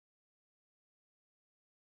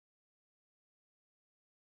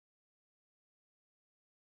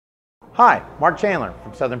Hi, Mark Chandler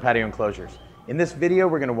from Southern Patio Enclosures. In this video,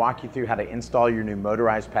 we're going to walk you through how to install your new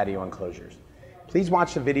motorized patio enclosures. Please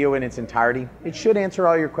watch the video in its entirety. It should answer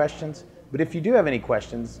all your questions, but if you do have any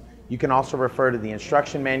questions, you can also refer to the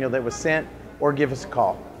instruction manual that was sent or give us a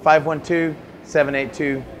call,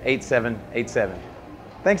 512-782-8787.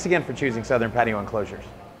 Thanks again for choosing Southern Patio Enclosures.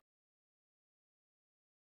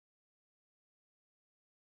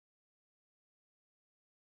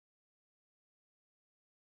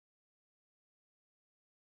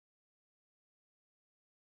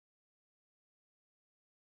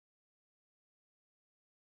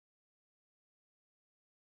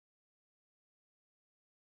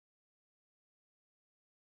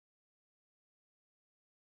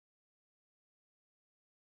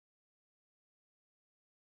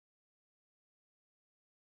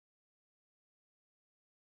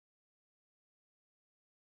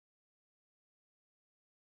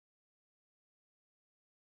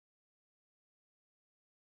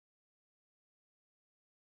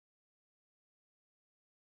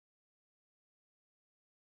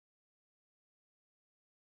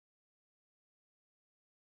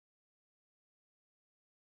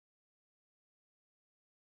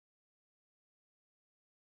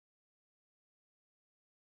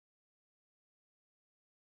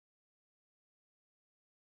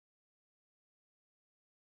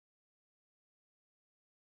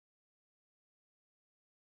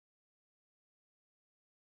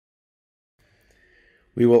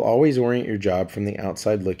 We will always orient your job from the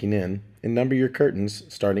outside looking in and number your curtains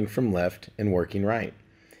starting from left and working right.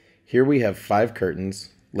 Here we have 5 curtains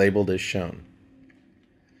labeled as shown.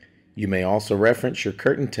 You may also reference your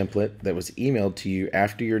curtain template that was emailed to you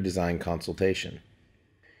after your design consultation.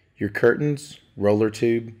 Your curtains, roller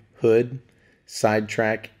tube, hood, side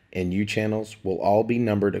track, and U-channels will all be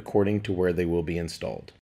numbered according to where they will be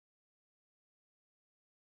installed.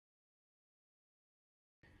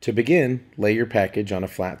 To begin, lay your package on a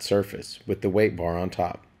flat surface with the weight bar on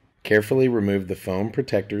top. Carefully remove the foam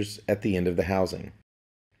protectors at the end of the housing.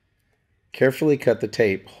 Carefully cut the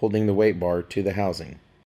tape holding the weight bar to the housing.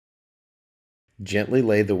 Gently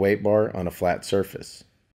lay the weight bar on a flat surface.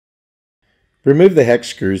 Remove the hex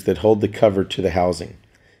screws that hold the cover to the housing.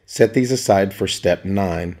 Set these aside for step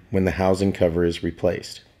 9 when the housing cover is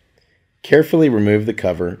replaced. Carefully remove the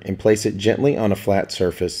cover and place it gently on a flat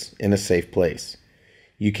surface in a safe place.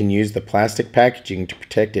 You can use the plastic packaging to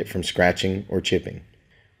protect it from scratching or chipping.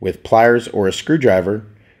 With pliers or a screwdriver,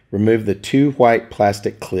 remove the 2 white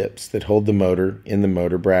plastic clips that hold the motor in the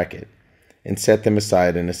motor bracket and set them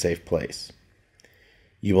aside in a safe place.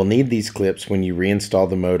 You will need these clips when you reinstall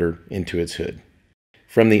the motor into its hood.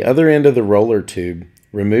 From the other end of the roller tube,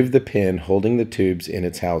 remove the pin holding the tubes in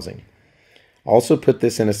its housing. Also put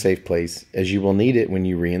this in a safe place as you will need it when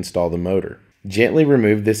you reinstall the motor. Gently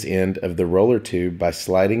remove this end of the roller tube by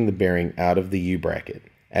sliding the bearing out of the U-bracket.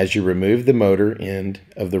 As you remove the motor end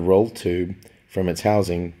of the roll tube from its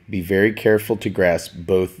housing, be very careful to grasp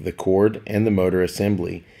both the cord and the motor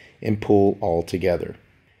assembly and pull all together.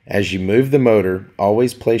 As you move the motor,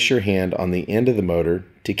 always place your hand on the end of the motor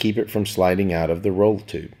to keep it from sliding out of the roll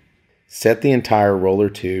tube. Set the entire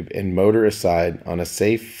roller tube and motor aside on a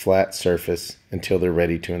safe, flat surface until they're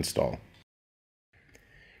ready to install.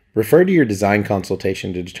 Refer to your design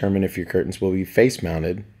consultation to determine if your curtains will be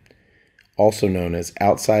face-mounted, also known as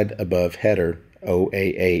outside above header,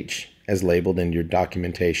 OAH, as labeled in your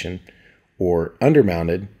documentation, or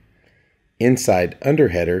undermounted, inside under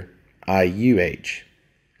header, IUH.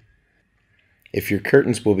 If your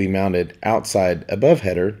curtains will be mounted outside above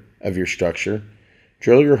header of your structure,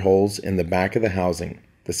 drill your holes in the back of the housing,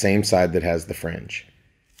 the same side that has the fringe.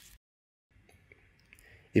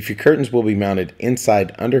 If your curtains will be mounted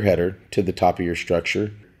inside under header to the top of your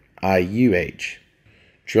structure, IUH,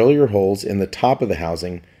 drill your holes in the top of the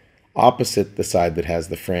housing opposite the side that has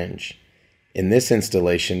the fringe. In this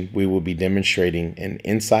installation, we will be demonstrating an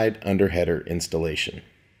inside under header installation.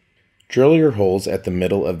 Drill your holes at the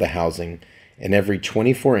middle of the housing and every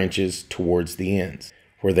 24 inches towards the ends,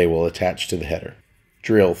 where they will attach to the header.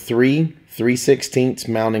 Drill 3 3/16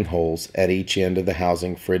 mounting holes at each end of the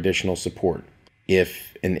housing for additional support. If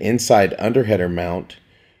an inside under header mount,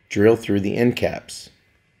 drill through the end caps.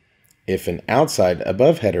 If an outside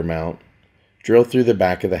above header mount, drill through the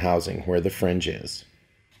back of the housing where the fringe is.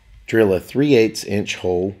 Drill a 3/8 inch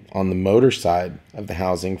hole on the motor side of the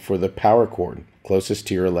housing for the power cord closest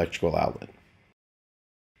to your electrical outlet.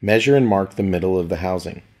 Measure and mark the middle of the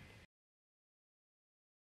housing.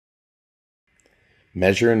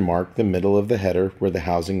 Measure and mark the middle of the header where the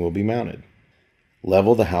housing will be mounted.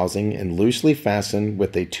 Level the housing and loosely fasten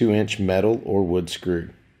with a 2-inch metal or wood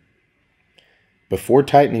screw. Before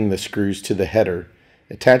tightening the screws to the header,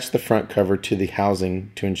 attach the front cover to the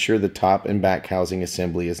housing to ensure the top and back housing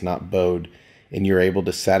assembly is not bowed and you're able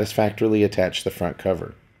to satisfactorily attach the front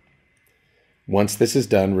cover. Once this is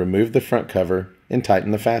done, remove the front cover and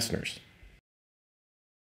tighten the fasteners.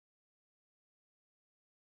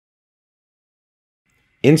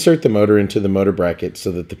 Insert the motor into the motor bracket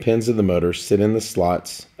so that the pins of the motor sit in the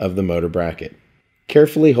slots of the motor bracket.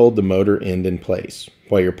 Carefully hold the motor end in place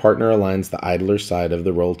while your partner aligns the idler side of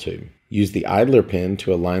the roll tube. Use the idler pin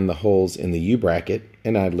to align the holes in the U-bracket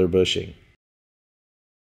and idler bushing.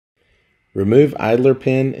 Remove idler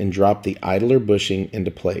pin and drop the idler bushing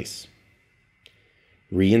into place.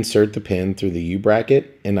 Reinsert the pin through the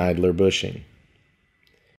U-bracket and idler bushing.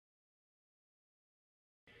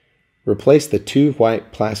 Replace the 2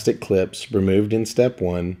 white plastic clips removed in step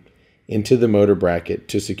 1 into the motor bracket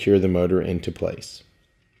to secure the motor into place.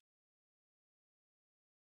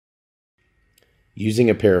 Using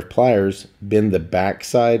a pair of pliers, bend the back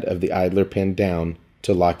side of the idler pin down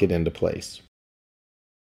to lock it into place.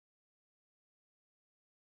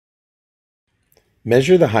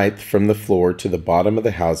 Measure the height from the floor to the bottom of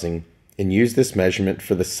the housing and use this measurement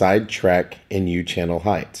for the side track and U-channel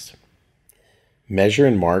heights. Measure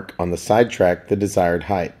and mark on the side track the desired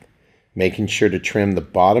height, making sure to trim the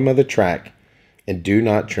bottom of the track and do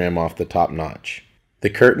not trim off the top notch. The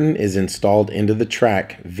curtain is installed into the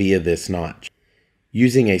track via this notch.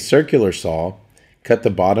 Using a circular saw, cut the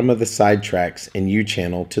bottom of the side tracks and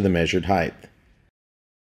U-channel to the measured height.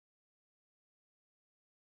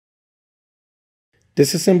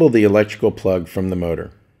 Disassemble the electrical plug from the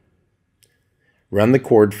motor. Run the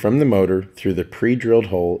cord from the motor through the pre-drilled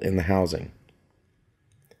hole in the housing.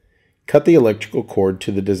 Cut the electrical cord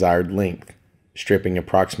to the desired length, stripping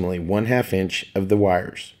approximately 1/2 inch of the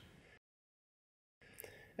wires.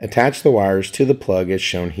 Attach the wires to the plug as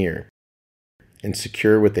shown here, and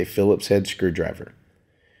secure with a Phillips head screwdriver.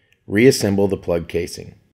 Reassemble the plug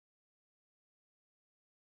casing.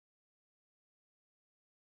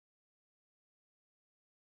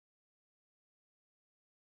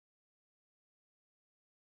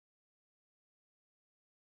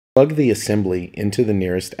 Plug the assembly into the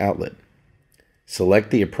nearest outlet.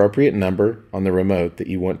 Select the appropriate number on the remote that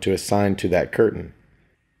you want to assign to that curtain.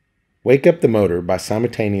 Wake up the motor by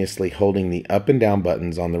simultaneously holding the up and down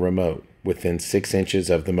buttons on the remote within 6 inches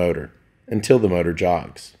of the motor until the motor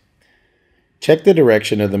jogs. Check the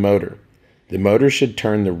direction of the motor. The motor should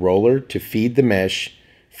turn the roller to feed the mesh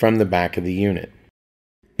from the back of the unit.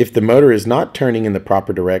 If the motor is not turning in the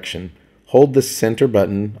proper direction, hold the center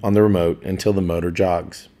button on the remote until the motor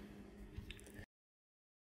jogs.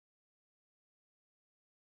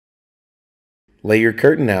 Lay your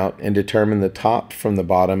curtain out and determine the top from the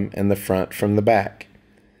bottom and the front from the back.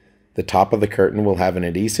 The top of the curtain will have an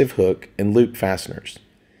adhesive hook and loop fasteners.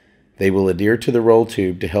 They will adhere to the roll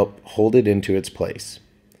tube to help hold it into its place.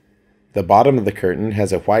 The bottom of the curtain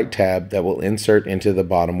has a white tab that will insert into the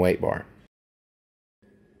bottom weight bar.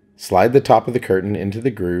 Slide the top of the curtain into the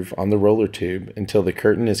groove on the roller tube until the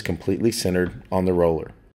curtain is completely centered on the roller.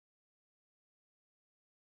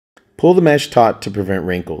 Pull the mesh taut to prevent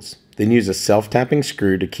wrinkles. Then use a self-tapping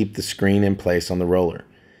screw to keep the screen in place on the roller.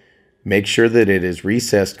 Make sure that it is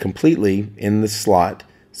recessed completely in the slot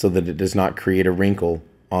so that it does not create a wrinkle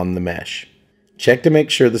on the mesh. Check to make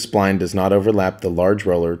sure the spline does not overlap the large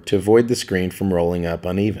roller to avoid the screen from rolling up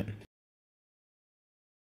uneven.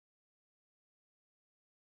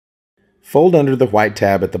 Fold under the white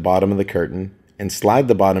tab at the bottom of the curtain and slide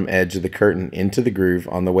the bottom edge of the curtain into the groove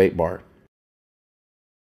on the weight bar.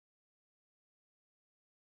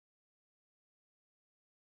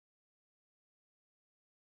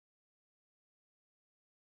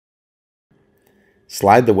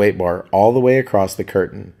 Slide the weight bar all the way across the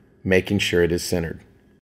curtain, making sure it is centered.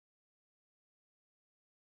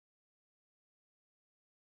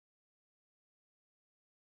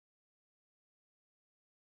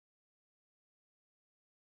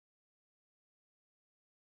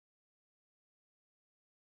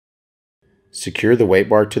 Secure the weight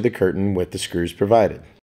bar to the curtain with the screws provided.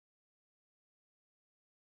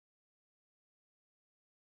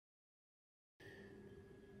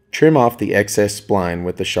 Trim off the excess spline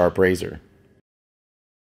with a sharp razor.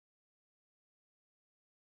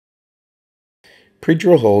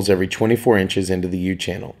 Pre-drill holes every 24 inches into the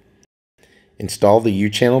U-channel. Install the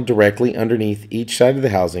U-channel directly underneath each side of the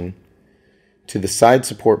housing to the side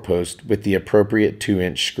support post with the appropriate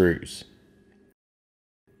 2-inch screws.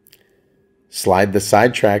 Slide the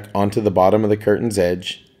side track onto the bottom of the curtain's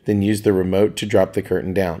edge, then use the remote to drop the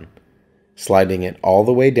curtain down, sliding it all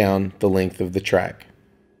the way down the length of the track.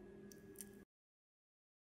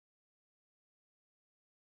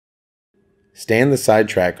 Stand the side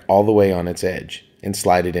track all the way on its edge and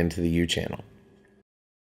slide it into the U-channel.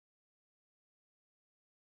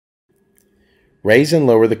 Raise and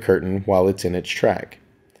lower the curtain while it's in its track.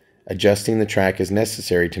 Adjusting the track is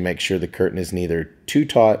necessary to make sure the curtain is neither too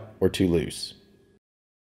taut or too loose.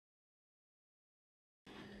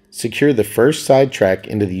 Secure the first side track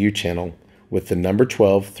into the U-channel with the number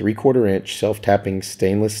 12 3/4 inch self-tapping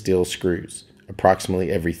stainless steel screws,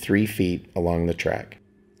 approximately every 3 feet along the track.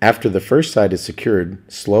 After the first side is secured,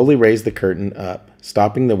 slowly raise the curtain up,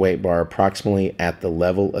 stopping the weight bar approximately at the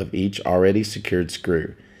level of each already secured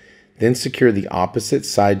screw. Then secure the opposite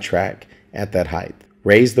side track at that height.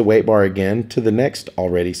 Raise the weight bar again to the next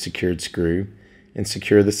already secured screw and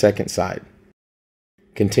secure the second side.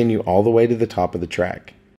 Continue all the way to the top of the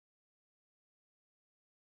track.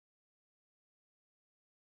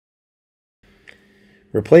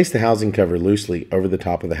 Replace the housing cover loosely over the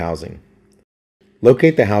top of the housing.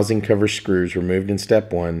 Locate the housing cover screws removed in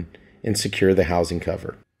step 1 and secure the housing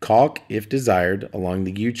cover. Caulk, if desired, along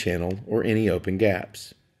the U-channel or any open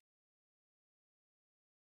gaps.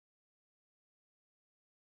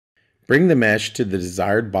 Bring the mesh to the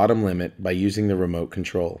desired bottom limit by using the remote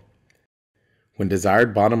control. When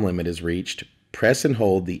desired bottom limit is reached, press and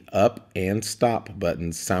hold the up and stop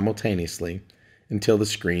buttons simultaneously until the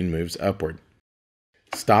screen moves upward.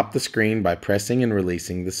 Stop the screen by pressing and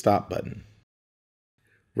releasing the stop button.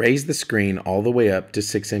 Raise the screen all the way up to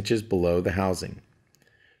 6 inches below the housing.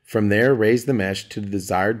 From there, raise the mesh to the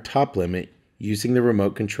desired top limit using the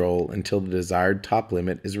remote control until the desired top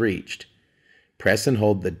limit is reached. Press and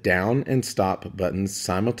hold the down and stop buttons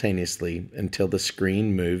simultaneously until the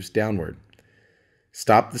screen moves downward.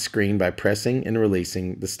 Stop the screen by pressing and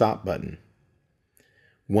releasing the stop button.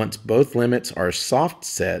 Once both limits are soft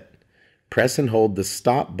set, press and hold the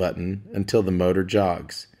stop button until the motor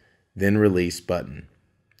jogs, then release button.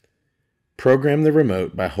 Program the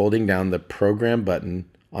remote by holding down the program button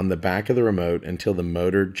on the back of the remote until the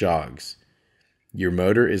motor jogs. Your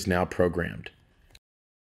motor is now programmed.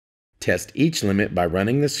 Test each limit by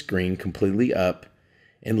running the screen completely up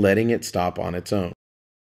and letting it stop on its own.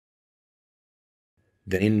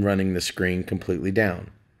 Then running the screen completely down.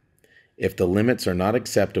 If the limits are not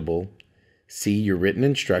acceptable, see your written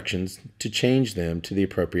instructions to change them to the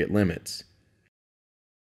appropriate limits.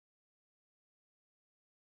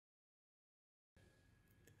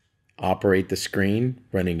 Operate the screen,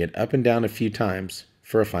 running it up and down a few times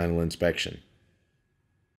for a final inspection.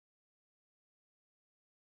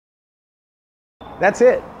 That's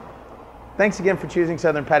it. Thanks again for choosing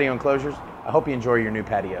Southern Patio Enclosures. I hope you enjoy your new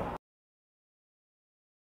patio.